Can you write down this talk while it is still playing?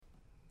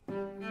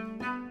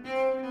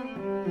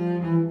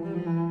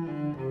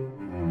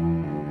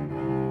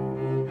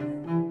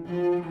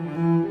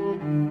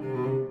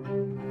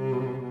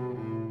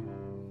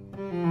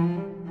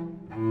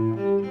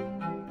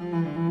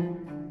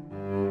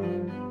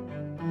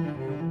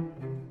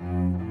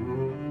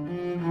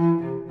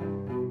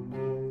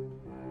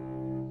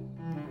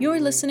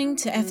listening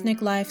to Ethnic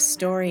Life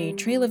Story,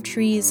 Trail of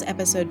Trees,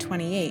 Episode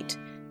 28,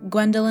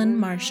 Gwendolyn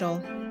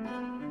Marshall.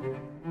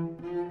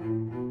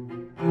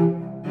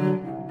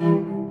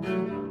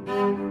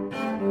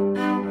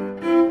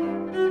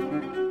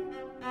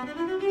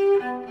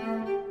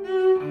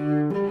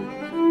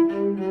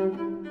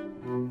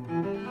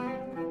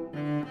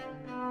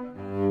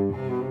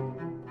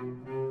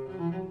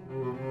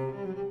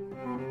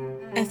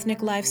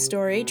 Ethnic Life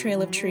Story,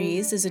 Trail of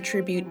Trees is a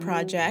tribute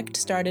project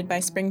started by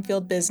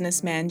Springfield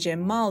businessman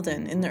Jim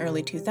Malden in the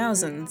early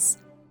 2000s.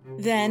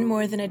 Then,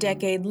 more than a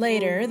decade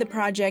later, the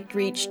project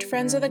reached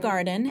Friends of the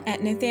Garden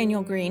at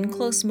Nathaniel Green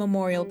Close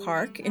Memorial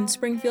Park in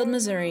Springfield,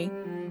 Missouri.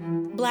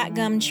 Black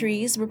gum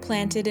trees were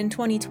planted in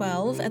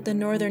 2012 at the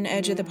northern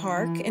edge of the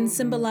park and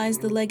symbolize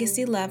the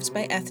legacy left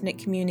by ethnic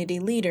community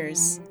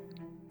leaders.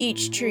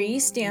 Each tree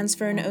stands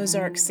for an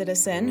Ozark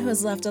citizen who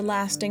has left a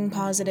lasting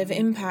positive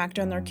impact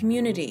on their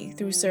community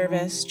through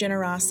service,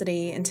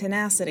 generosity, and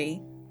tenacity.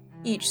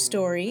 Each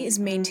story is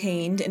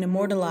maintained and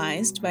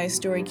immortalized by a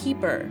story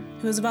keeper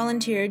who has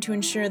volunteered to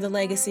ensure the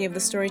legacy of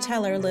the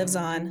storyteller lives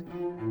on.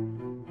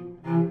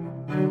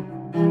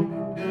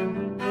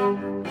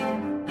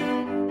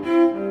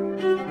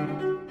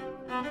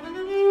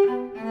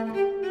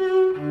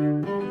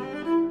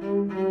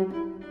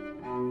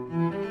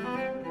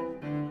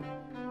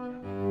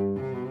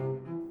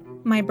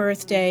 My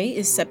birthday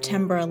is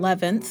September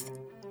 11th,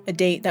 a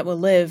date that will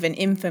live in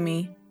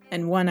infamy,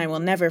 and one I will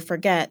never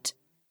forget.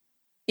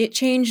 It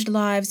changed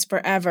lives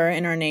forever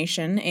in our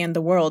nation and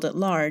the world at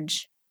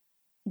large.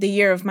 The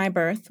year of my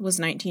birth was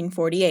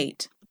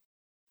 1948.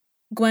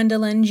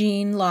 Gwendolyn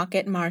Jean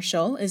Lockett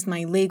Marshall is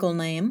my legal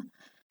name.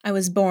 I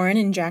was born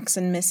in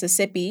Jackson,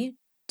 Mississippi,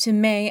 to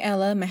May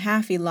Ella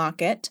Mahaffey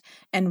Lockett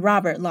and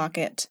Robert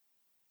Lockett.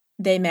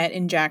 They met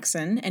in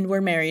Jackson and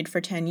were married for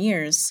 10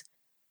 years.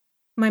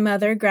 My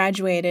mother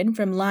graduated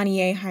from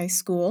Lanier High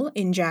School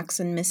in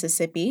Jackson,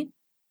 Mississippi.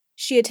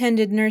 She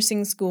attended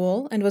nursing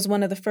school and was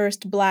one of the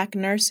first black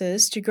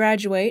nurses to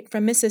graduate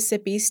from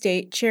Mississippi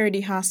State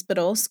Charity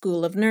Hospital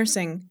School of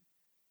Nursing.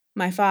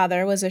 My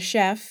father was a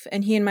chef,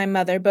 and he and my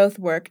mother both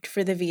worked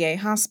for the VA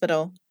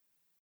hospital.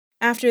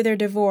 After their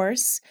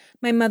divorce,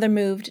 my mother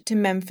moved to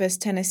Memphis,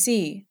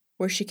 Tennessee,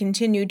 where she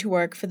continued to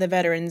work for the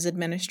Veterans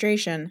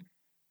Administration.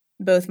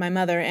 Both my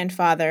mother and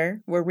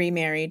father were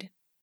remarried.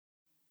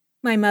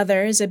 My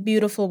mother is a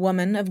beautiful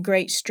woman of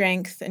great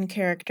strength and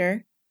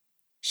character.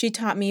 She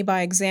taught me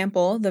by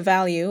example the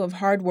value of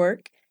hard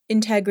work,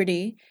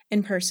 integrity,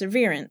 and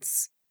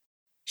perseverance.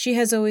 She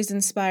has always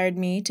inspired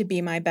me to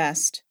be my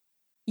best.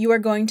 "You are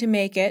going to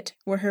make it,"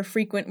 were her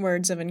frequent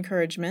words of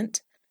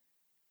encouragement.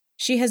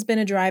 She has been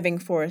a driving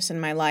force in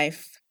my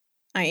life.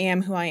 I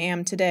am who I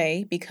am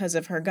today because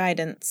of her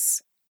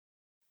guidance.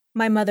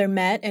 My mother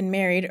met and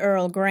married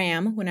Earl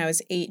Graham when I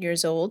was 8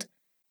 years old.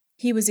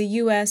 He was a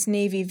U.S.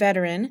 Navy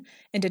veteran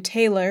and a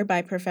tailor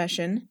by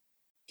profession.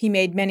 He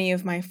made many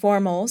of my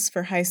formals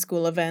for high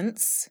school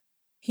events.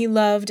 He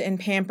loved and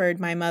pampered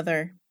my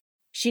mother.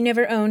 She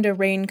never owned a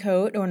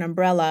raincoat or an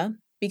umbrella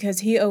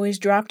because he always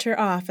dropped her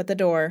off at the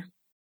door.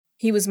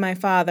 He was my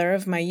father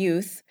of my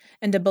youth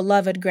and a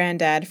beloved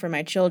granddad for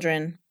my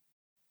children.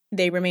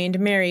 They remained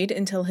married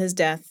until his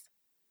death.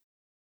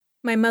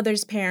 My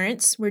mother's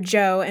parents were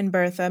Joe and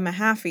Bertha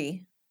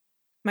Mahaffey.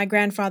 My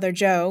grandfather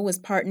Joe was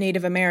part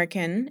Native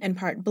American and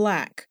part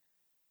black.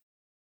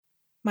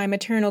 My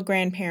maternal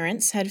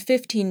grandparents had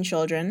 15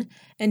 children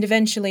and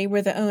eventually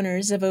were the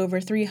owners of over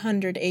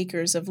 300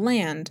 acres of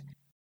land.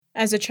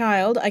 As a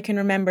child, I can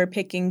remember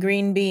picking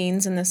green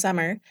beans in the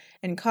summer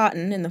and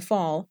cotton in the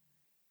fall.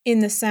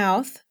 In the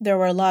South, there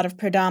were a lot of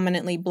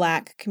predominantly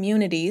black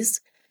communities,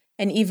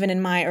 and even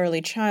in my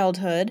early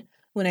childhood,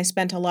 when I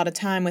spent a lot of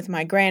time with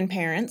my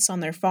grandparents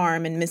on their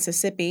farm in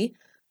Mississippi,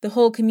 the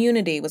whole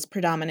community was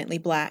predominantly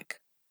black.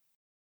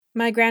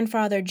 My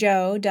grandfather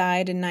Joe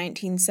died in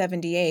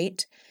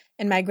 1978,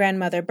 and my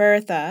grandmother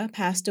Bertha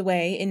passed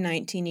away in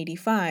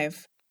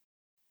 1985.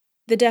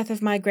 The death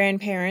of my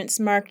grandparents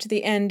marked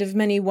the end of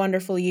many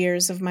wonderful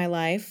years of my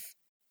life.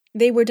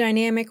 They were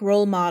dynamic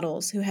role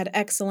models who had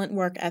excellent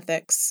work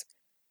ethics.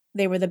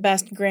 They were the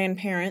best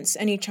grandparents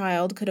any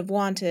child could have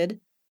wanted.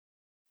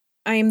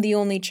 I am the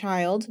only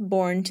child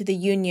born to the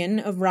union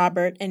of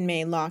Robert and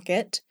May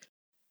Lockett.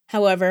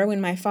 However, when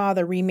my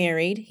father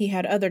remarried, he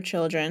had other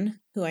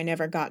children, who I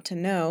never got to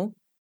know.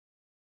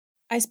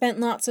 I spent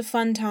lots of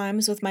fun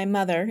times with my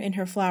mother in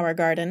her flower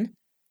garden.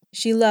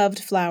 She loved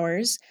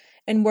flowers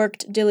and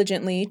worked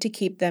diligently to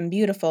keep them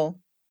beautiful.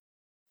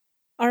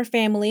 Our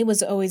family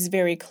was always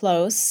very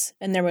close,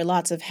 and there were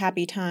lots of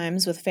happy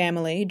times with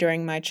family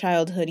during my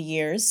childhood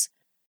years.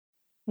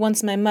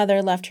 Once my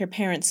mother left her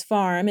parents'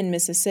 farm in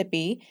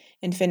Mississippi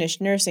and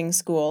finished nursing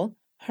school,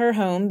 her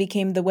home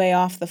became the way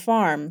off the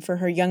farm for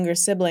her younger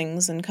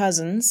siblings and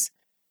cousins.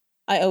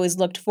 I always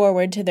looked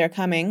forward to their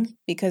coming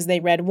because they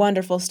read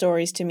wonderful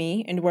stories to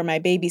me and were my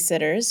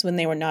babysitters when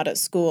they were not at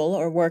school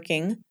or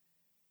working.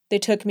 They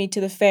took me to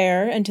the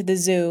fair and to the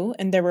zoo,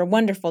 and there were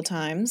wonderful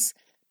times,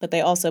 but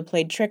they also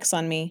played tricks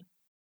on me.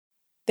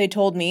 They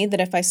told me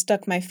that if I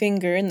stuck my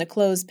finger in the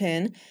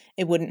clothespin,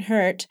 it wouldn't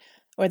hurt,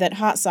 or that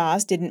hot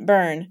sauce didn't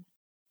burn.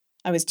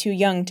 I was too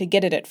young to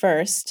get it at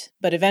first,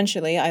 but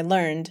eventually I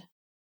learned.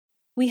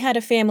 We had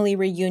a family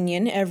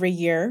reunion every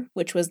year,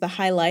 which was the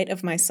highlight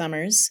of my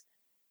summers.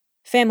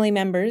 Family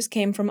members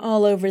came from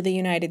all over the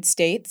United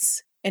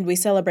States, and we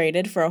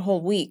celebrated for a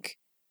whole week.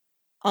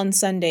 On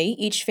Sunday,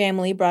 each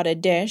family brought a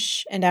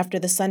dish, and after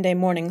the Sunday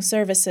morning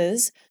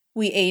services,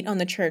 we ate on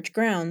the church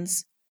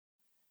grounds.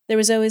 There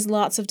was always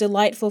lots of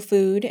delightful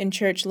food, and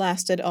church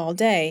lasted all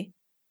day.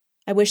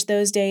 I wish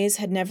those days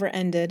had never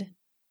ended.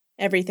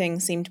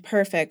 Everything seemed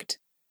perfect.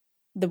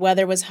 The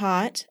weather was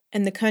hot,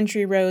 and the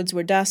country roads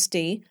were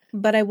dusty,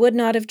 but I would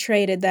not have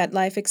traded that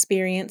life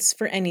experience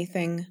for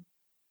anything.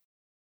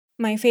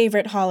 My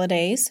favorite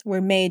holidays were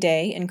May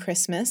Day and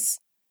Christmas.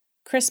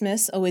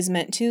 Christmas always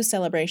meant two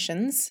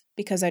celebrations,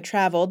 because I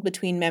traveled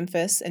between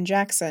Memphis and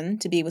Jackson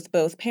to be with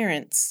both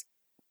parents.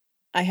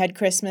 I had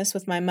Christmas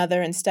with my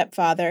mother and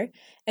stepfather,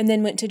 and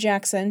then went to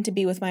Jackson to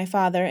be with my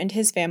father and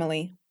his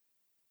family.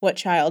 What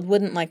child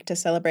wouldn't like to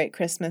celebrate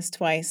Christmas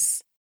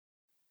twice?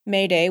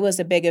 May Day was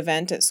a big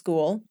event at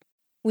school.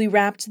 We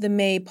wrapped the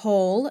May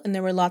pole, and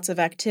there were lots of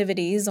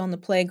activities on the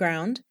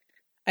playground.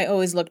 I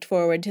always looked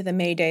forward to the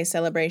May Day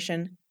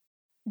celebration.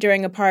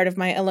 During a part of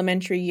my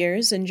elementary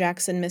years in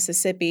Jackson,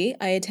 Mississippi,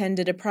 I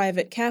attended a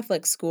private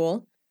Catholic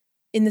school.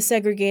 In the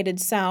segregated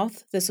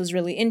South, this was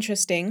really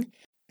interesting,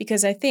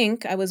 because I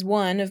think I was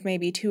one of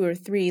maybe 2 or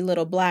 3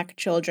 little black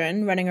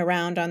children running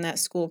around on that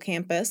school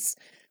campus,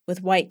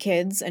 with white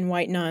kids and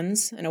white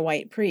nuns and a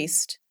white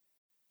priest.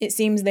 It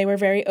seems they were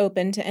very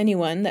open to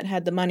anyone that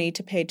had the money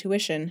to pay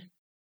tuition.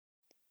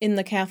 In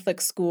the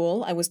Catholic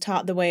school, I was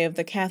taught the way of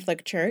the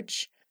Catholic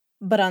Church,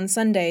 but on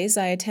Sundays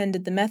I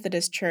attended the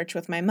Methodist Church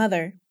with my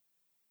mother.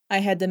 I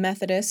had the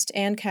Methodist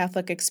and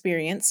Catholic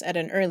experience at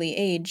an early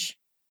age.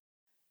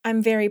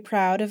 I'm very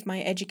proud of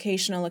my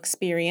educational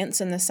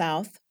experience in the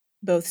South,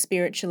 both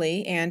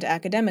spiritually and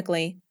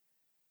academically.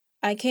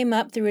 I came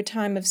up through a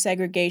time of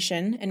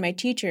segregation, and my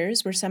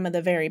teachers were some of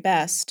the very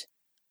best.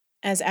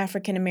 As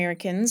African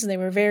Americans, they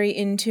were very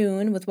in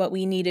tune with what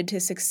we needed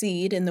to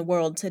succeed in the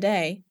world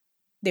today.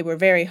 They were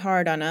very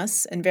hard on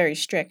us and very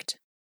strict.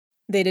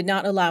 They did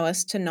not allow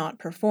us to not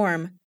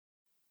perform.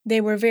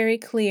 They were very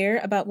clear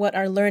about what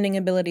our learning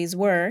abilities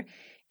were,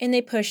 and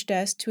they pushed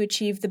us to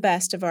achieve the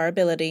best of our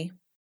ability.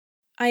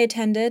 I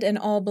attended an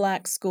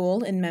all-black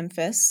school in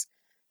Memphis,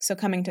 so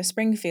coming to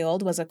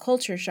Springfield was a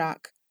culture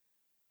shock.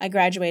 I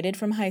graduated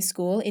from high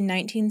school in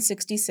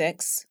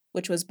 1966,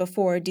 which was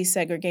before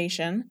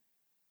desegregation.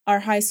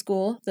 Our high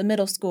school, the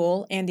middle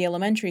school, and the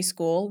elementary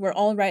school were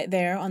all right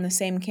there on the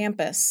same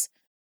campus.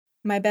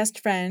 My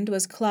best friend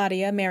was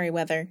Claudia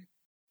Merriweather.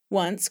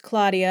 Once,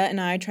 Claudia and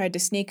I tried to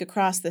sneak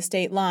across the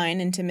state line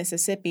into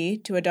Mississippi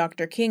to a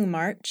Dr. King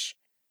march.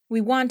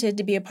 We wanted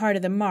to be a part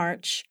of the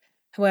march.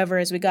 However,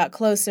 as we got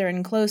closer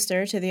and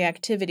closer to the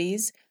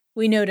activities,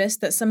 we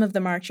noticed that some of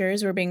the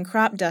marchers were being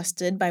crop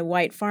dusted by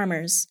white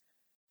farmers.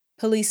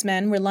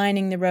 Policemen were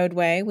lining the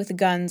roadway with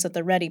guns at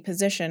the ready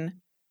position.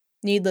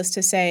 Needless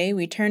to say,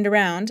 we turned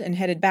around and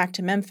headed back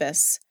to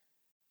Memphis.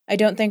 I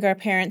don't think our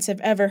parents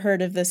have ever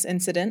heard of this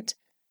incident.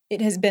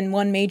 It has been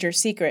one major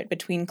secret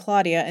between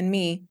Claudia and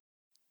me.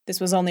 This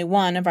was only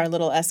one of our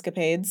little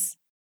escapades.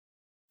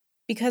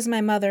 Because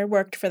my mother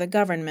worked for the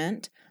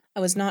government, I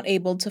was not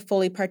able to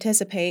fully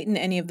participate in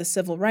any of the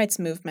civil rights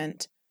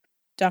movement.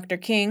 Dr.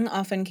 King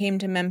often came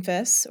to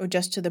Memphis, or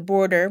just to the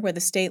border where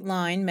the state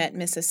line met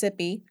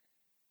Mississippi.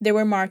 There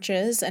were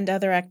marches and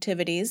other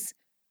activities,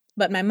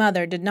 but my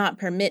mother did not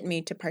permit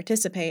me to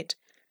participate.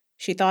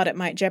 She thought it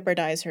might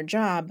jeopardize her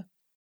job.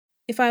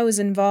 If I was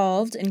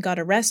involved and got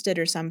arrested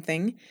or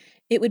something,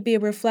 it would be a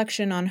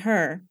reflection on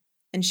her,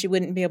 and she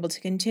wouldn't be able to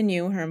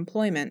continue her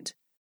employment.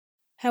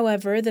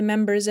 However, the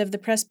members of the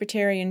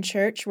Presbyterian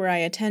Church where I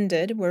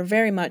attended were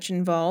very much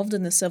involved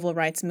in the civil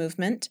rights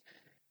movement.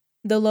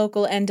 The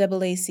local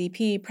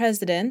NAACP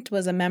president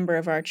was a member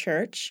of our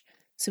church,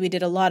 so we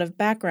did a lot of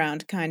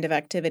background kind of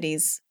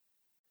activities.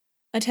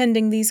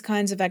 Attending these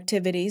kinds of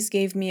activities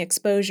gave me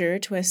exposure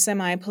to a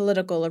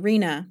semi-political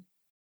arena.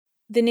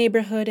 The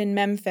neighborhood in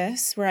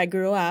Memphis, where I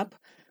grew up,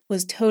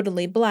 was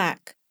totally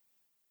black.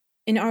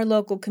 In our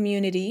local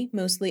community,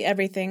 mostly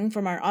everything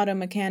from our auto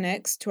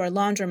mechanics to our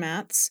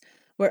laundromats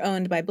were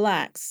owned by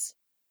blacks.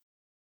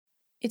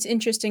 It's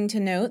interesting to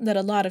note that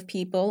a lot of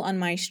people on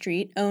my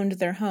street owned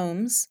their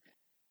homes.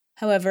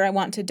 However, I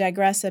want to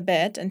digress a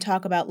bit and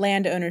talk about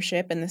land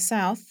ownership in the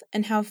South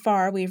and how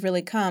far we've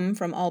really come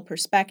from all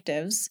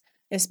perspectives,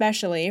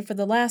 especially for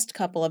the last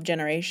couple of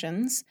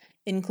generations,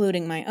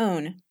 including my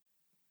own.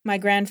 My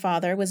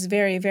grandfather was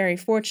very, very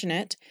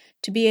fortunate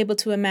to be able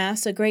to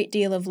amass a great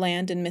deal of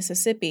land in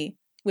Mississippi,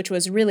 which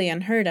was really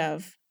unheard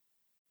of.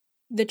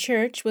 The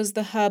church was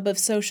the hub of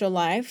social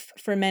life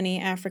for many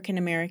African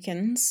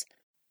Americans.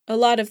 A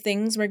lot of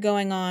things were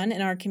going on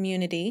in our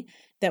community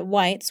that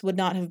whites would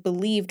not have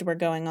believed were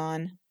going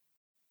on.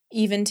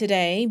 Even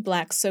today,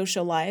 black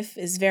social life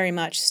is very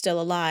much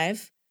still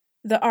alive.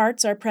 The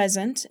arts are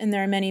present, and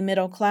there are many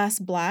middle-class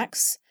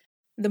blacks.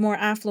 the more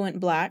affluent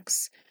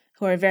blacks,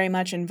 who are very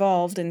much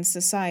involved in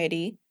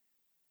society.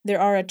 There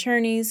are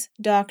attorneys,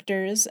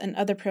 doctors, and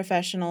other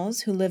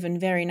professionals who live in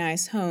very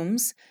nice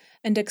homes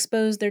and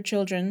expose their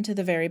children to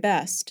the very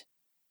best.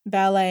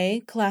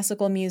 Ballet,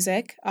 classical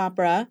music,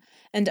 opera,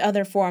 and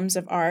other forms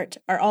of art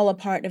are all a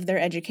part of their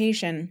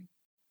education.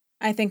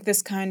 I think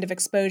this kind of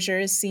exposure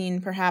is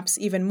seen perhaps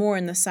even more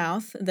in the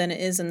South than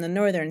it is in the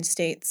northern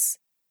states.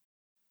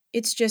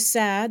 It's just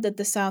sad that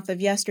the South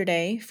of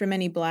yesterday, for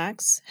many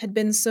blacks, had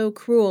been so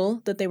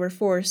cruel that they were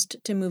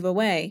forced to move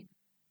away.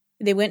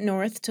 They went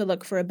north to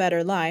look for a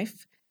better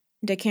life,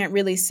 and I can't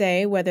really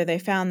say whether they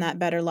found that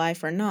better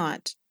life or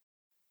not.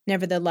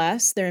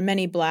 Nevertheless, there are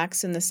many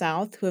blacks in the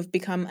South who have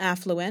become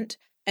affluent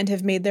and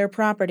have made their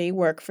property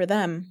work for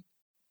them.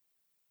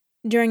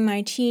 During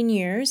my teen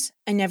years,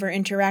 I never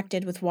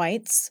interacted with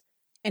whites,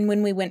 and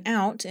when we went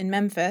out in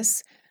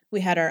Memphis,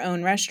 we had our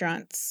own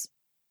restaurants.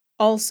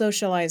 All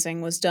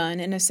socializing was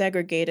done in a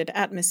segregated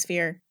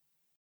atmosphere.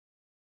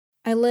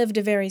 I lived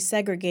a very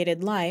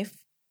segregated life,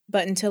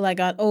 but until I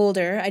got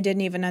older, I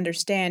didn't even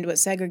understand what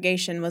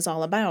segregation was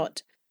all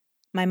about.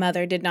 My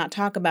mother did not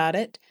talk about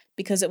it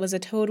because it was a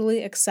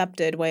totally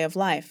accepted way of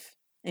life,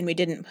 and we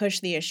didn't push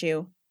the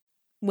issue.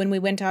 When we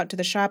went out to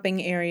the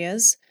shopping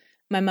areas,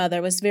 my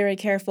mother was very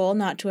careful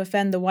not to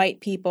offend the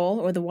white people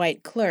or the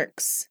white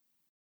clerks.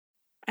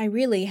 I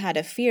really had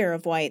a fear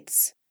of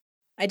whites.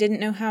 I didn't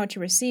know how to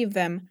receive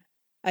them.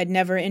 I'd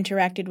never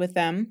interacted with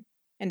them,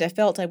 and I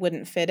felt I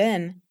wouldn't fit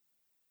in.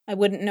 I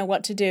wouldn't know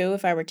what to do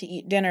if I were to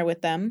eat dinner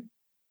with them.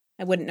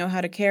 I wouldn't know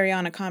how to carry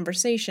on a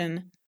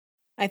conversation.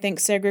 I think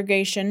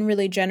segregation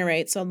really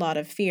generates a lot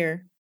of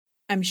fear.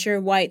 I'm sure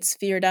whites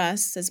feared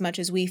us as much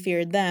as we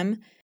feared them.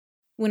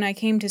 When I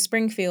came to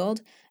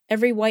Springfield,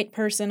 every white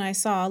person I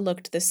saw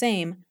looked the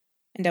same,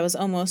 and I was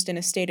almost in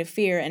a state of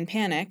fear and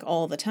panic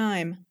all the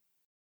time.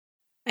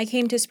 I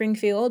came to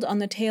Springfield on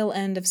the tail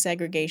end of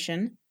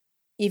segregation.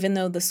 Even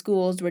though the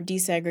schools were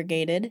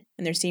desegregated,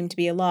 and there seemed to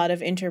be a lot of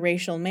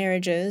interracial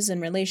marriages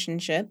and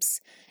relationships,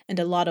 and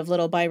a lot of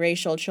little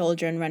biracial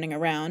children running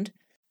around,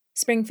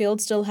 Springfield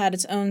still had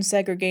its own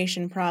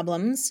segregation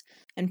problems,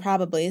 and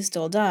probably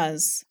still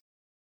does.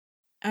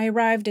 I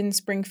arrived in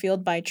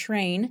Springfield by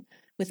train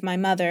with my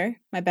mother,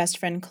 my best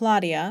friend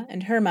Claudia,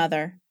 and her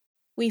mother.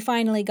 We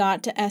finally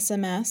got to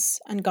SMS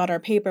and got our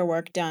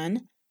paperwork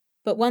done,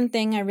 but one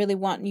thing I really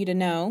want you to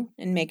know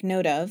and make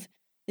note of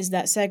is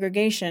that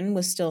segregation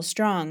was still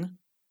strong.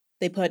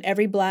 They put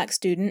every black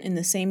student in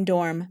the same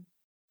dorm.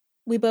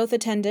 We both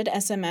attended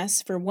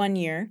SMS for 1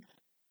 year.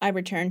 I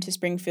returned to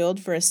Springfield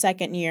for a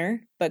second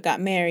year, but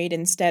got married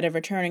instead of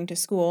returning to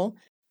school,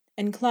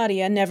 and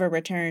Claudia never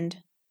returned.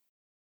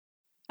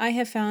 I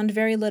have found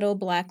very little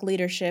black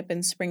leadership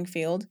in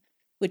Springfield,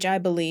 which I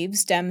believe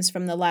stems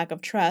from the lack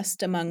of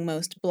trust among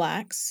most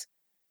blacks.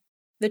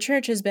 The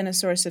church has been a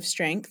source of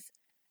strength.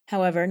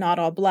 However, not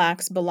all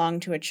blacks belong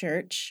to a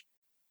church.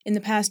 In the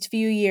past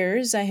few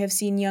years, I have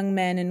seen young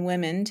men and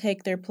women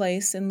take their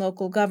place in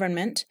local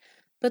government,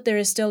 but there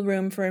is still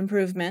room for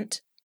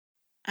improvement.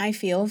 I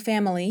feel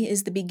family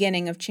is the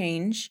beginning of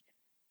change.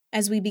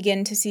 As we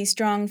begin to see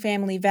strong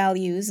family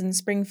values in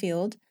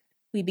Springfield,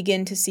 we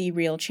begin to see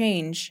real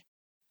change.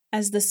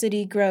 As the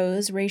city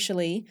grows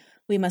racially,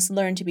 we must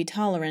learn to be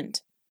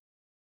tolerant.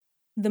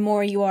 The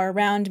more you are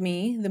around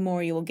me, the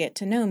more you will get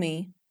to know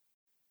me.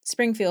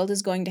 Springfield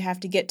is going to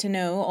have to get to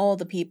know all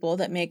the people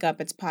that make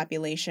up its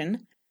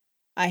population.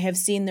 I have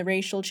seen the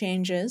racial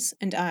changes,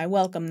 and I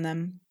welcome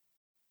them.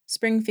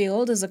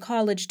 Springfield is a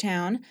college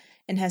town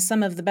and has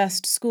some of the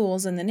best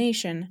schools in the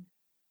nation.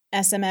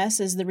 SMS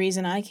is the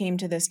reason I came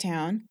to this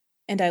town,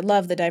 and I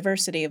love the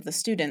diversity of the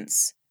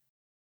students.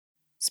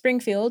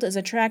 Springfield is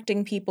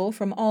attracting people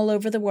from all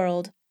over the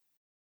world.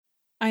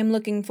 I am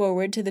looking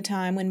forward to the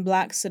time when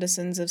black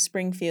citizens of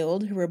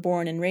Springfield who were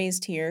born and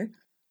raised here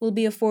will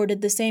be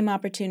afforded the same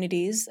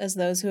opportunities as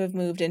those who have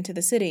moved into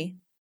the city.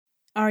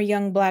 Our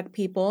young black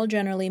people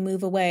generally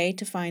move away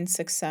to find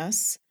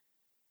success.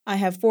 I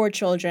have 4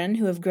 children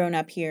who have grown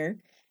up here,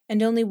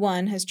 and only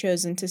one has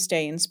chosen to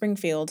stay in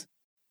Springfield.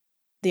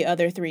 The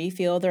other 3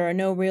 feel there are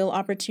no real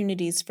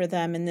opportunities for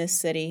them in this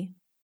city.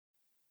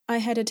 I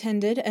had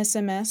attended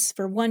SMS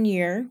for 1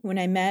 year when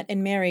I met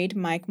and married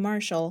Mike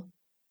Marshall.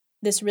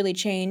 This really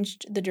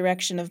changed the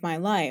direction of my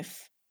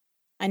life.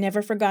 I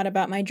never forgot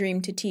about my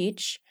dream to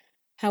teach.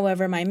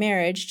 However, my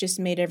marriage just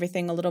made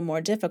everything a little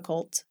more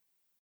difficult.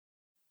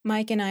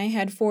 Mike and I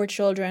had 4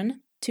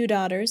 children, 2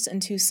 daughters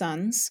and 2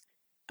 sons.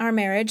 Our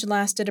marriage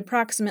lasted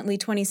approximately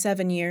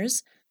 27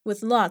 years,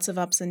 with lots of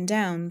ups and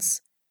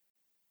downs.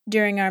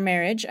 During our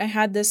marriage, I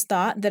had this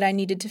thought that I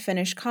needed to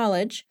finish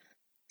college,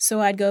 so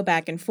I'd go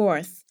back and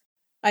forth.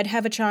 I'd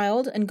have a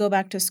child and go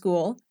back to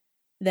school,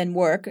 then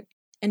work,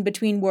 and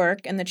between work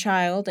and the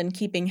child and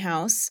keeping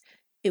house,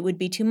 it would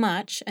be too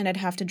much and I'd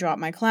have to drop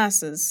my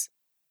classes.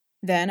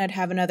 Then I'd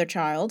have another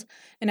child,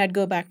 and I'd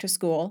go back to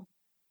school.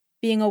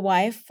 Being a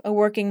wife, a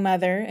working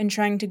mother, and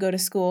trying to go to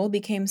school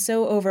became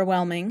so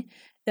overwhelming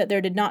that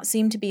there did not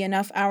seem to be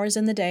enough hours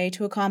in the day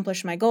to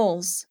accomplish my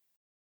goals.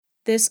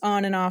 This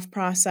on and off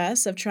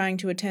process of trying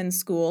to attend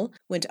school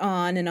went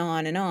on and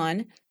on and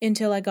on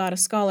until I got a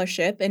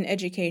scholarship in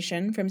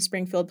education from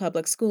Springfield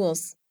Public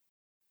Schools.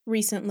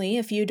 Recently,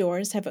 a few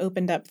doors have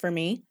opened up for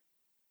me.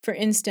 For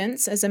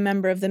instance, as a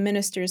member of the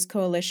Ministers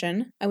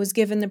Coalition, I was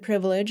given the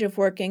privilege of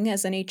working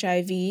as an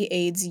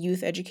HIV/AIDS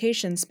youth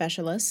education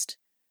specialist.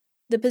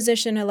 The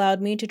position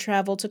allowed me to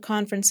travel to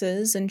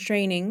conferences and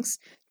trainings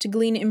to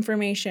glean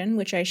information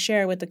which I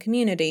share with the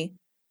community.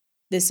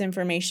 This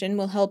information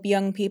will help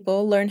young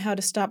people learn how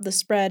to stop the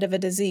spread of a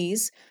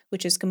disease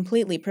which is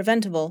completely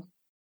preventable.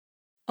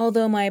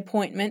 Although my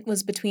appointment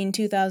was between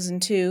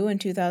 2002 and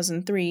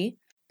 2003,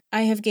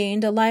 I have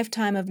gained a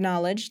lifetime of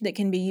knowledge that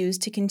can be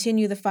used to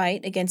continue the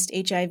fight against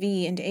HIV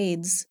and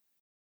AIDS.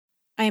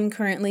 I am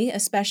currently a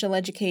special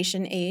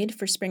education aide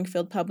for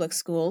Springfield Public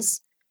Schools.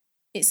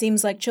 It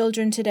seems like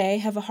children today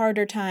have a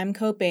harder time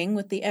coping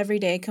with the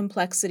everyday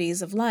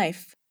complexities of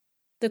life.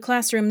 The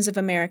classrooms of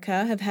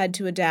America have had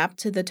to adapt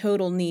to the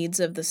total needs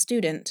of the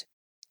student.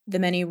 The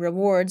many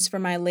rewards for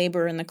my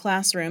labor in the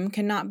classroom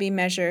cannot be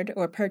measured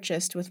or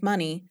purchased with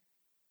money.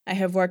 I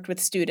have worked with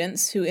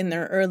students who in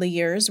their early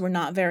years were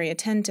not very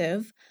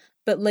attentive,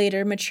 but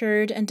later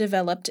matured and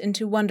developed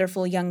into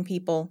wonderful young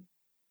people.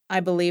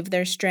 I believe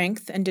their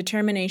strength and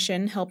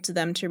determination helped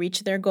them to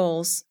reach their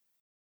goals.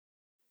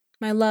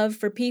 My love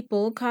for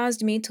people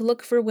caused me to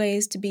look for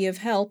ways to be of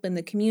help in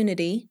the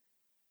community.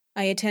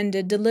 I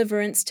attended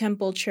Deliverance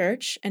Temple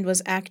Church and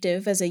was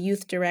active as a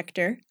youth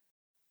director.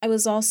 I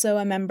was also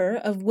a member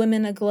of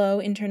Women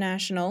Aglow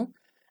International,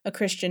 a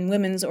Christian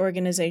women's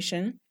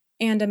organization,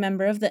 and a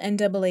member of the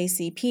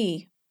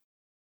NAACP.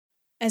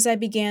 As I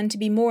began to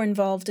be more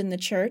involved in the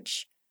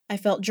church, I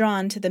felt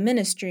drawn to the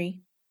ministry.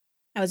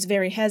 I was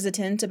very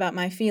hesitant about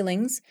my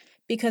feelings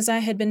because I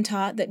had been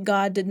taught that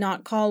God did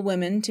not call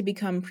women to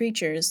become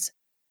preachers.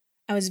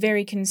 I was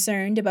very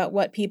concerned about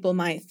what people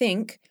might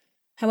think.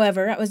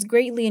 However, I was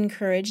greatly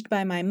encouraged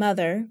by my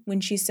mother when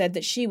she said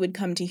that she would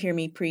come to hear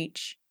me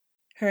preach.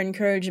 Her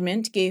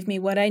encouragement gave me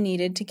what I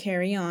needed to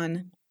carry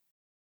on.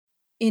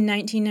 In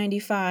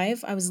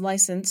 1995, I was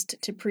licensed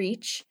to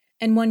preach,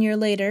 and 1 year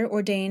later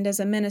ordained as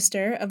a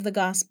minister of the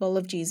Gospel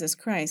of Jesus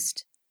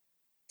Christ.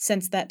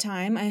 Since that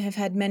time, I have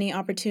had many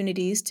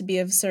opportunities to be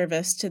of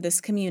service to this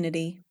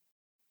community.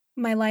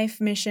 My life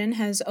mission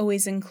has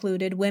always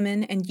included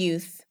women and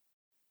youth.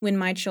 When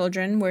my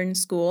children were in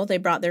school, they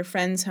brought their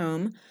friends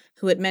home,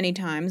 who at many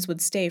times would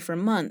stay for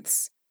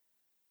months.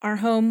 Our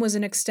home was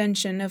an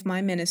extension of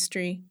my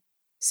ministry.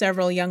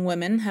 Several young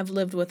women have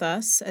lived with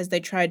us as they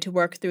tried to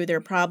work through their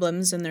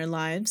problems in their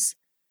lives.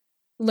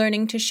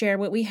 Learning to share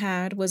what we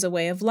had was a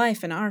way of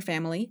life in our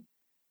family.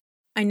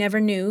 I never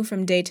knew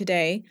from day to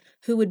day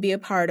who would be a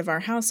part of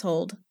our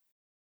household.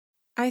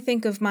 I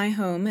think of my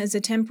home as a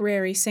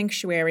temporary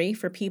sanctuary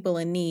for people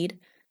in need,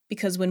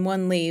 because when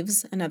one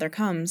leaves, another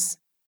comes.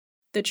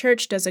 The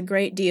church does a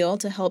great deal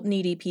to help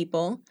needy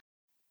people.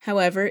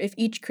 However, if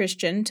each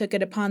Christian took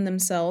it upon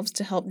themselves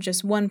to help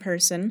just one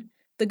person,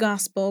 the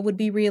gospel would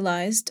be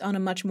realized on a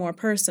much more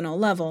personal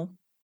level.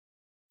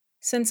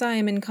 Since I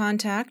am in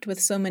contact with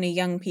so many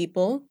young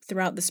people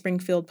throughout the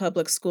Springfield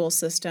Public School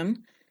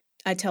system,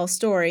 I tell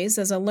stories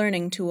as a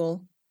learning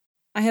tool.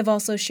 I have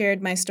also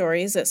shared my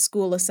stories at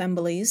school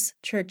assemblies,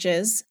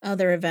 churches,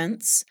 other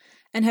events,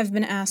 and have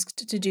been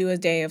asked to do a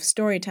day of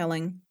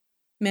storytelling.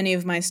 Many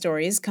of my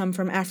stories come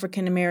from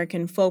African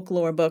American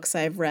folklore books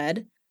I've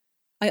read.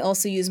 I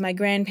also use my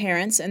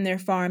grandparents and their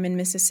farm in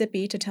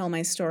Mississippi to tell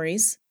my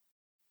stories.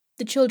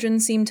 The children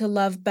seem to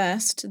love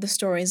best the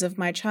stories of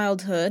my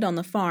childhood on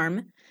the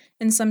farm,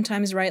 and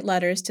sometimes write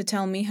letters to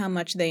tell me how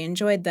much they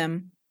enjoyed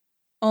them.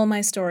 All my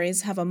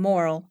stories have a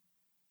moral.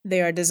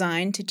 They are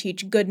designed to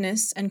teach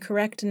goodness and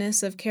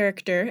correctness of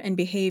character and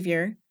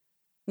behavior.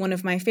 One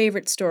of my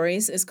favorite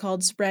stories is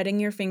called Spreading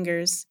Your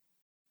Fingers.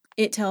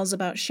 It tells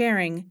about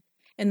sharing,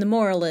 and the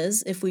moral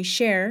is, if we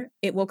share,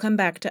 it will come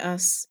back to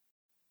us.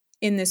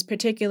 In this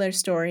particular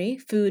story,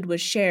 food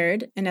was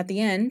shared, and at the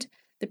end,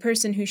 the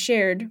person who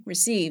shared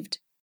received.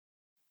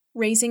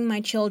 Raising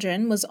my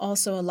children was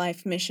also a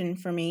life mission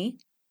for me.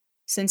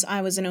 Since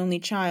I was an only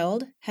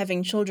child,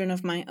 having children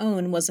of my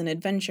own was an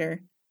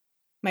adventure.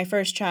 My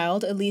first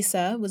child,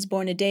 Elisa, was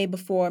born a day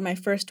before my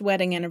first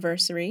wedding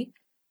anniversary,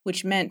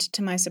 which meant,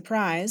 to my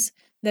surprise,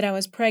 that I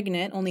was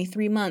pregnant only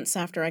 3 months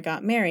after I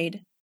got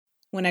married.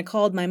 When I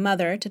called my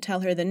mother to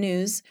tell her the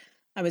news,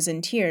 I was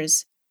in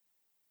tears.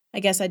 I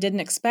guess I didn't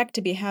expect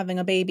to be having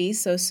a baby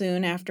so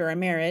soon after our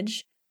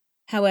marriage.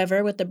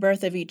 However, with the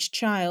birth of each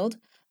child,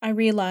 I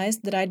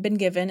realized that I'd been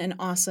given an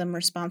awesome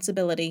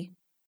responsibility.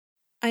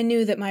 I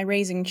knew that my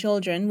raising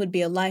children would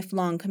be a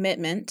lifelong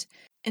commitment,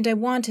 and I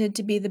wanted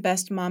to be the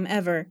best mom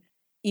ever,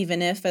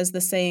 even if, as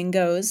the saying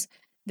goes,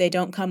 they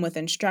don't come with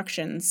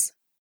instructions.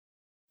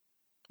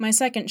 My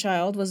second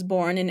child was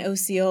born in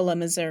Osceola,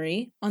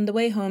 Missouri, on the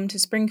way home to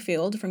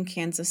Springfield from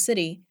Kansas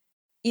City.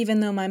 Even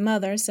though my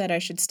mother said I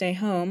should stay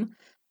home,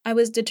 I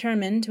was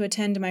determined to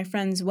attend my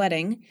friend's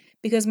wedding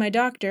because my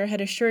doctor had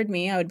assured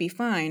me I would be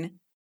fine.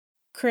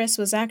 Chris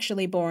was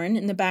actually born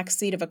in the back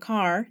seat of a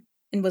car,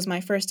 and was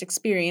my first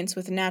experience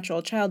with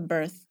natural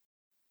childbirth.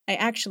 I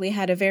actually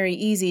had a very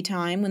easy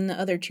time when the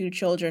other 2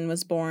 children were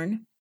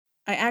born.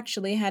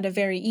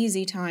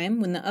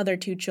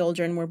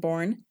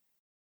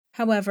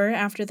 However,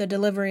 after the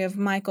delivery of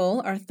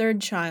Michael, our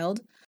 3rd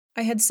child,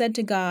 I had said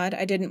to God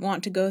I didn't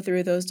want to go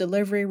through those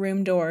delivery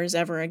room doors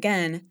ever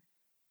again.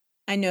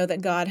 I know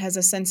that God has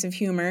a sense of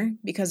humor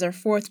because our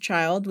 4th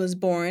child was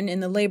born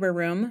in the labor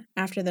room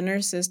after the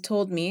nurses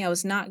told me I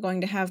was not going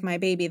to have my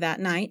baby that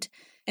night,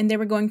 and they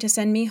were going to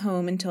send me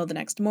home until the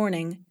next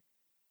morning.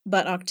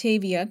 But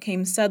Octavia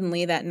came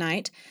suddenly that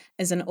night,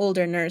 as an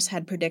older nurse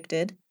had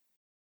predicted.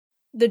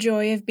 The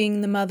joy of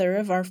being the mother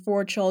of our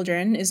 4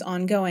 children is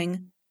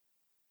ongoing.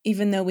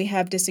 Even though we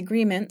have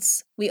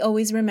disagreements, we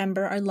always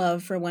remember our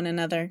love for one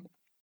another.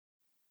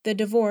 The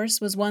divorce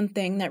was one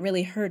thing that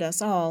really hurt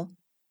us all.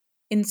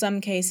 In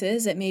some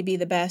cases, it may be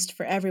the best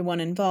for everyone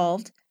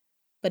involved,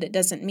 but it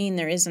doesn't mean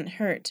there isn't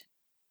hurt,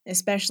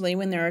 especially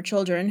when there are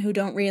children who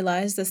don't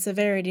realize the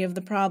severity of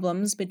the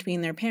problems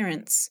between their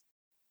parents.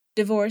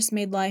 Divorce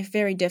made life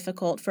very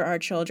difficult for our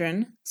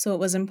children, so it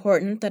was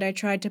important that I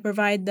tried to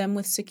provide them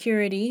with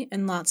security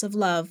and lots of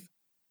love.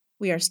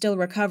 We are still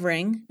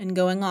recovering and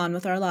going on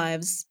with our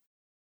lives.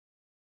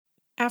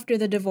 After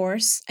the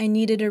divorce, I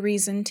needed a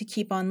reason to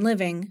keep on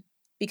living,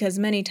 because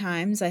many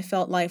times I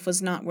felt life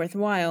was not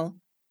worthwhile.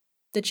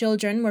 The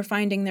children were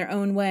finding their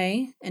own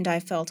way, and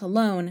I felt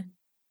alone.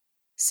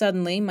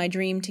 Suddenly, my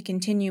dream to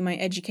continue my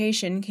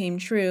education came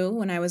true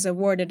when I was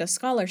awarded a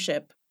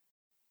scholarship.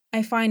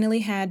 I finally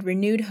had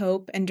renewed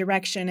hope and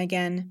direction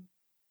again.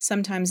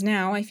 Sometimes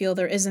now I feel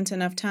there isn't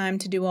enough time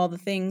to do all the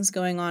things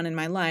going on in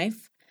my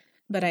life,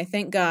 but I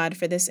thank God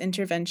for this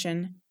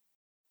intervention.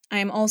 I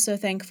am also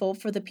thankful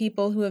for the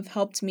people who have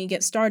helped me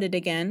get started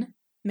again,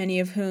 many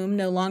of whom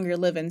no longer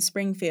live in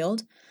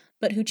Springfield,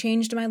 but who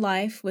changed my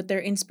life with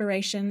their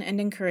inspiration and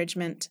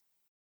encouragement.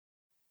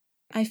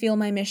 I feel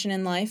my mission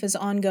in life is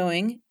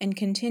ongoing and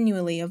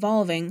continually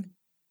evolving.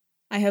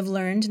 I have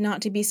learned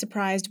not to be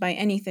surprised by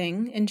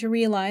anything and to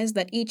realize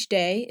that each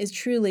day is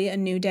truly a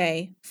new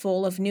day,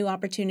 full of new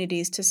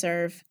opportunities to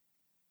serve.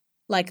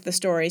 Like the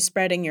story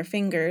Spreading Your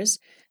Fingers,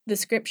 the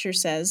scripture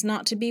says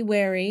not to be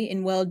weary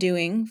in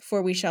well-doing,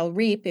 for we shall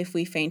reap if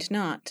we faint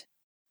not.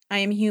 I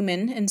am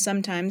human and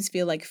sometimes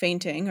feel like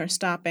fainting or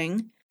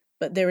stopping,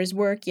 but there is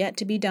work yet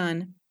to be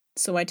done,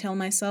 so I tell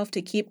myself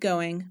to keep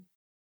going.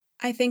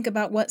 I think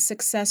about what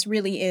success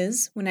really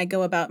is when I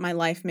go about my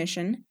life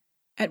mission.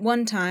 At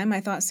one time,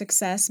 I thought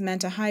success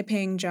meant a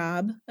high-paying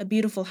job, a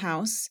beautiful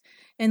house,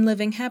 and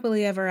living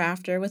happily ever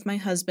after with my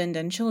husband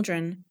and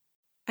children.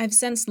 I've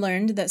since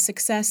learned that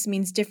success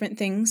means different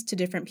things to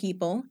different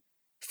people.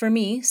 For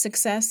me,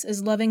 success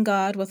is loving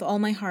God with all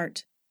my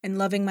heart and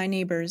loving my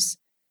neighbors,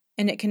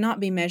 and it cannot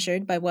be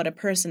measured by what a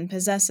person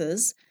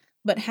possesses,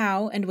 but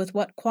how and with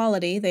what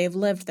quality they have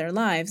lived their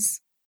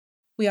lives.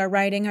 We are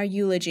writing our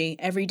eulogy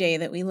every day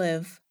that we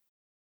live.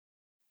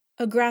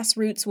 A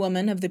grassroots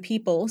woman of the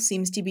people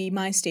seems to be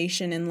my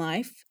station in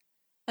life.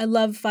 I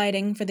love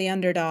fighting for the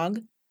underdog.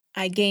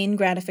 I gain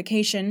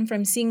gratification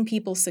from seeing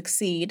people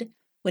succeed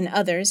when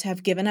others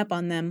have given up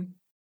on them.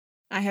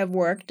 I have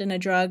worked in a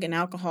drug and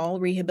alcohol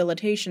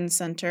rehabilitation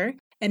center,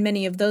 and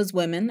many of those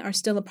women are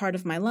still a part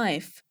of my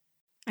life.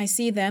 I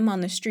see them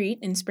on the street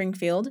in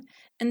Springfield,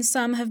 and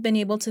some have been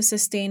able to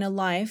sustain a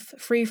life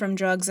free from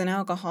drugs and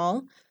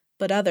alcohol,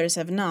 but others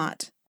have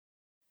not.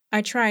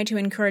 I try to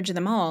encourage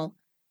them all,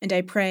 and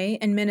I pray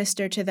and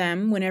minister to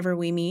them whenever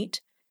we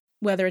meet,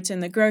 whether it's in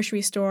the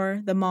grocery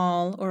store, the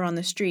mall, or on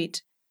the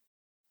street.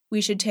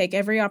 We should take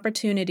every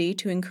opportunity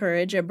to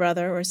encourage a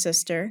brother or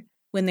sister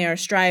when they are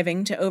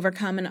striving to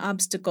overcome an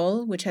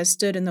obstacle which has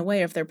stood in the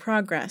way of their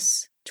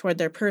progress toward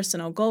their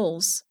personal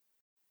goals.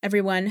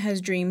 Everyone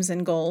has dreams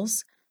and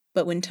goals,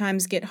 but when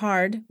times get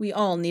hard, we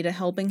all need a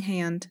helping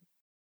hand.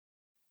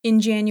 In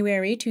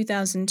January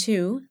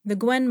 2002, the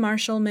Gwen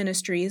Marshall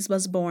Ministries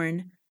was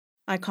born.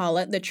 I call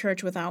it the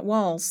Church Without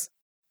Walls.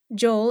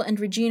 Joel and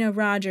Regina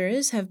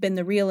Rogers have been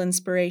the real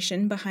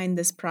inspiration behind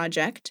this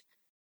project.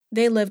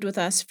 They lived with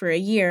us for a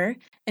year,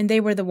 and they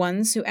were the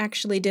ones who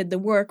actually did the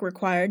work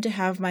required to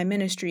have my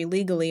ministry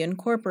legally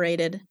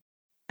incorporated.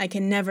 I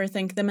can never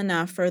thank them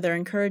enough for their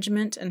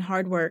encouragement and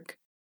hard work.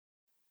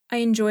 I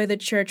enjoy the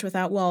Church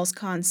Without Walls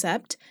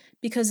concept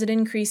because it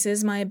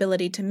increases my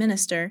ability to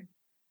minister.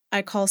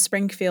 I call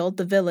Springfield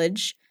the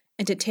village,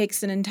 and it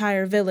takes an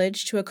entire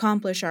village to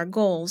accomplish our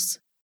goals.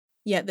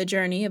 Yet the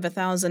journey of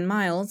 1,000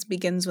 miles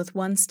begins with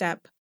one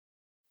step.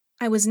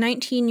 I was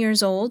 19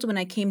 years old when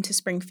I came to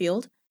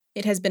Springfield.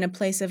 It has been a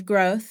place of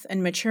growth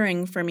and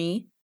maturing for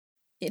me.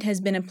 It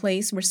has been a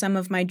place where some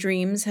of my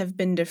dreams have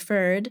been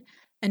deferred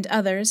and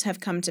others have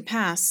come to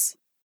pass.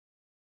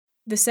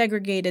 The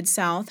segregated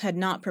South had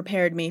not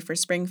prepared me for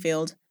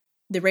Springfield.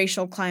 The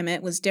racial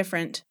climate was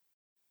different.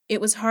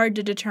 It was hard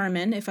to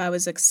determine if I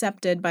was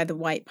accepted by the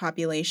white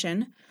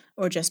population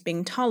or just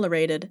being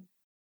tolerated.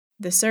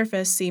 The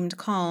surface seemed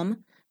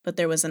calm, but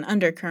there was an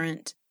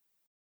undercurrent.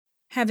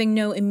 Having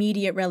no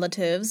immediate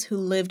relatives who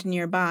lived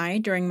nearby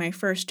during my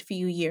first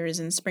few years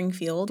in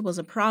Springfield was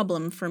a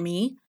problem for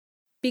me.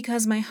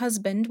 Because my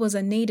husband was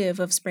a native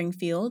of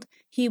Springfield,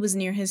 he was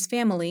near his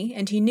family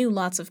and he knew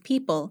lots of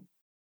people.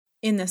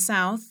 In the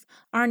South,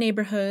 our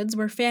neighborhoods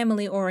were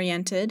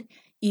family-oriented,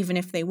 even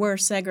if they were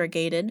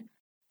segregated,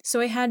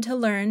 so I had to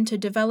learn to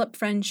develop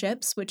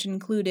friendships which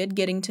included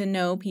getting to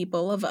know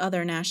people of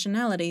other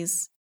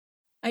nationalities.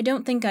 I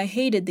don't think I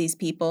hated these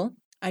people,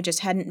 I just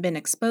hadn't been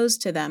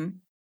exposed to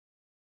them.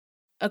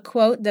 A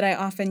quote that I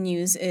often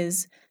use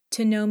is,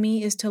 "To know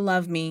me is to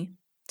love me.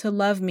 To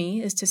love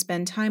me is to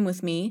spend time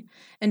with me,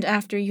 and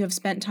after you have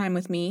spent time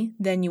with me,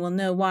 then you will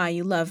know why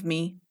you love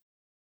me."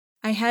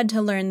 I had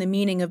to learn the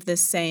meaning of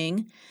this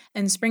saying,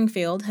 and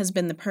Springfield has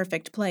been the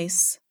perfect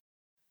place.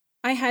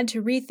 I had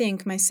to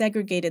rethink my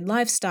segregated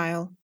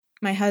lifestyle.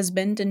 My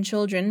husband and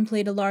children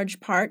played a large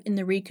part in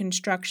the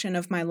reconstruction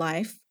of my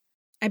life.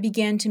 I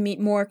began to meet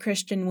more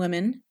Christian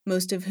women,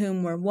 most of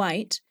whom were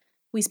white.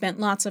 We spent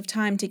lots of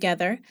time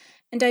together,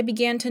 and I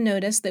began to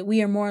notice that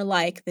we are more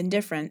alike than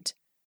different.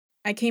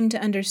 I came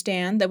to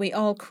understand that we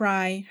all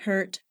cry,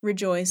 hurt,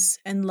 rejoice,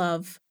 and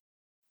love.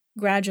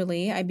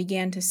 Gradually, I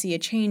began to see a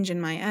change in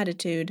my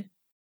attitude.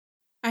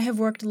 I have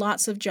worked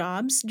lots of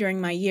jobs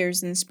during my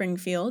years in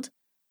Springfield.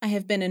 I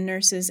have been a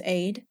nurse's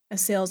aide, a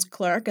sales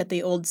clerk at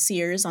the old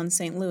Sears on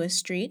St. Louis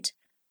Street,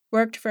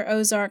 worked for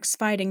Ozarks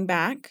Fighting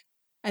Back.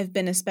 I've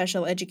been a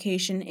special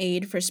education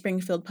aide for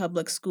Springfield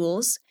Public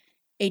Schools,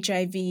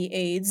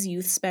 HIV/AIDS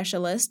youth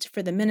specialist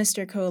for the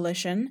Minister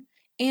Coalition,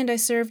 and I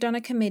served on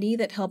a committee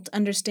that helped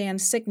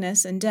understand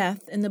sickness and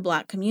death in the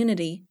Black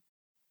community.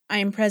 I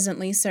am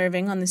presently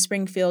serving on the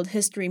Springfield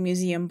History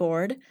Museum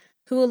Board,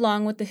 who,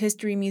 along with the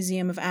History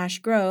Museum of Ash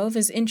Grove,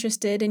 is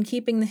interested in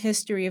keeping the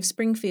history of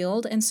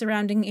Springfield and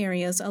surrounding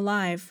areas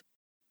alive.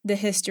 The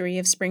history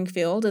of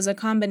Springfield is a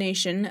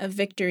combination of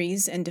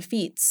victories and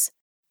defeats.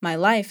 My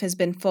life has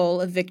been full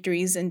of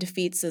victories and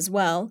defeats as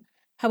well.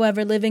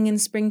 However, living in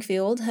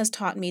Springfield has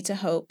taught me to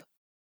hope.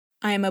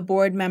 I am a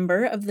board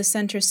member of the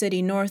Center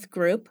City North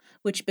Group,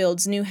 which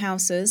builds new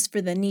houses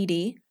for the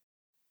needy.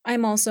 I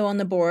am also on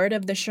the board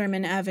of the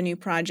Sherman Avenue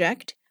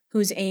Project,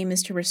 whose aim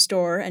is to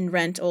restore and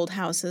rent old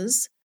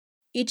houses.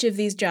 Each of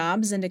these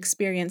jobs and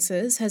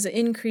experiences has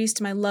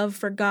increased my love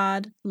for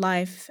God,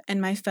 life, and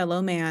my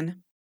fellow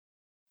man.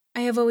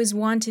 I have always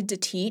wanted to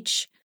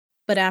teach,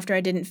 but after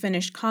I didn't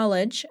finish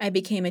college, I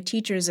became a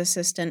teacher's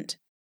assistant.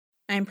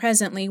 I am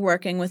presently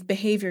working with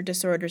behavior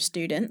disorder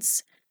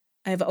students.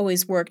 I have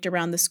always worked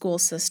around the school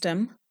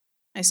system.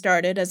 I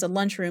started as a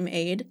lunchroom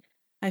aide.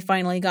 I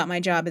finally got my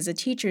job as a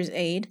teacher's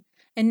aide,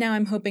 and now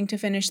I'm hoping to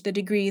finish the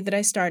degree that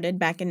I started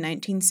back in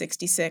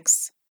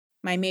 1966.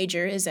 My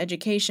major is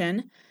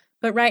education,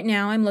 but right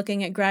now I'm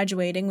looking at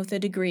graduating with a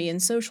degree in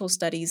social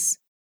studies.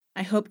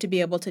 I hope to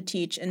be able to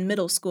teach in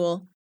middle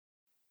school.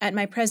 At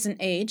my present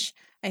age,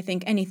 I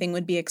think anything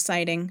would be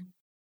exciting.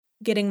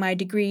 Getting my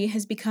degree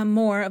has become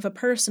more of a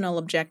personal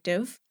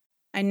objective.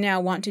 I now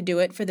want to do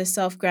it for the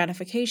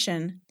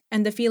self-gratification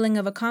and the feeling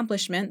of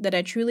accomplishment that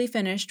I truly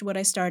finished what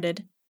I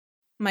started.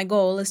 My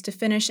goal is to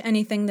finish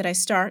anything that I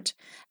start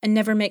and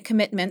never make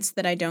commitments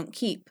that I don't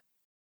keep.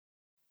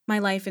 My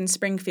life in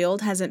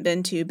Springfield hasn't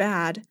been too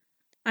bad.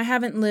 I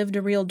haven't lived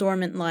a real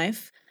dormant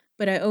life,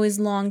 but I always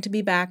longed to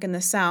be back in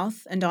the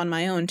South and on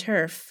my own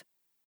turf.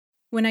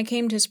 When I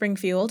came to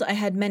Springfield, I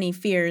had many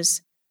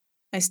fears.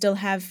 I still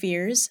have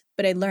fears,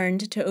 but I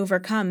learned to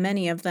overcome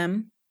many of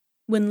them.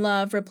 When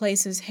love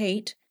replaces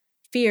hate,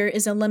 fear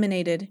is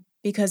eliminated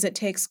because it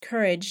takes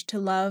courage to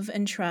love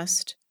and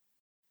trust.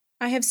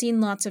 I have seen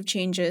lots of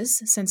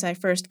changes since I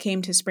first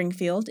came to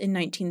Springfield in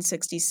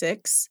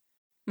 1966.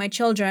 My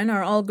children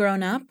are all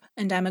grown up,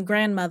 and I'm a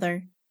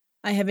grandmother.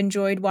 I have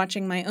enjoyed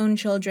watching my own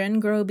children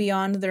grow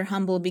beyond their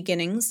humble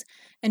beginnings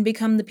and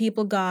become the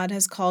people God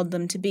has called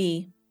them to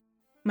be.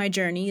 My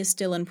journey is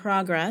still in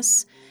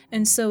progress,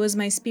 and so is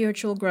my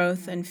spiritual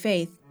growth and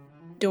faith.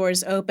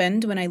 Doors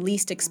opened when I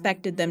least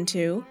expected them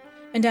to,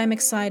 and I'm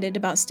excited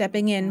about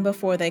stepping in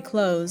before they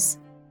close.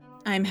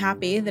 I'm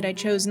happy that I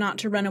chose not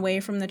to run away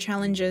from the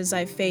challenges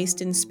I've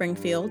faced in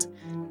Springfield,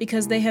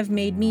 because they have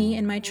made me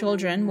and my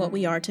children what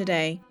we are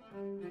today.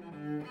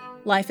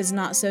 Life is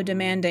not so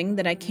demanding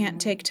that I can't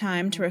take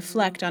time to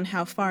reflect on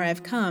how far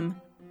I've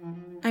come.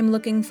 I'm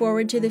looking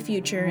forward to the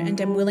future, and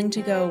I'm willing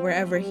to go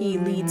wherever He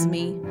leads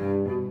me.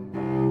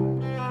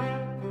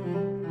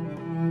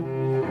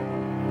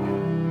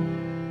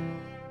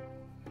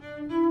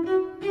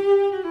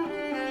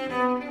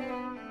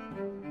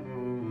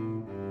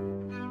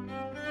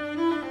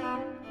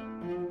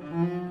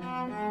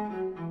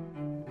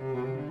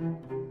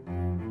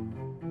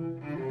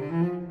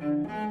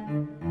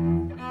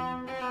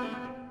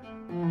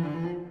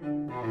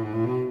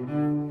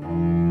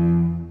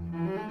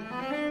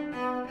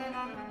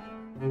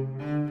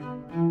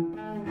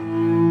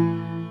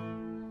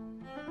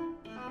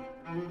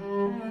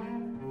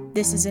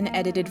 This is an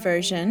edited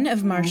version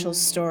of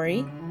Marshall's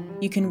story.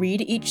 You can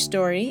read each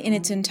story in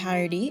its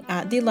entirety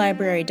at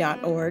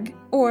thelibrary.org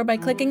or by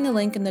clicking the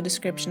link in the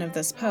description of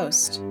this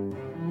post.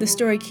 The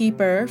story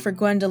keeper for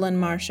Gwendolyn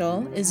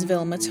Marshall is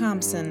Vilma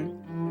Thompson.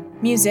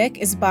 Music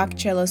is Bach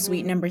Cello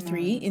Suite No.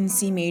 3 in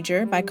C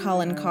major by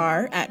Colin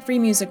Carr at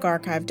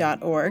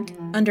freemusicarchive.org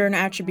under an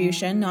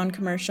attribution,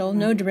 non-commercial,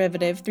 no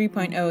derivative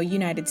 3.0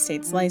 United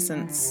States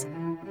license.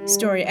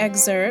 Story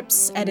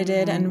excerpts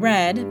edited and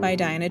read by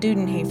Diana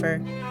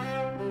Dudenhafer.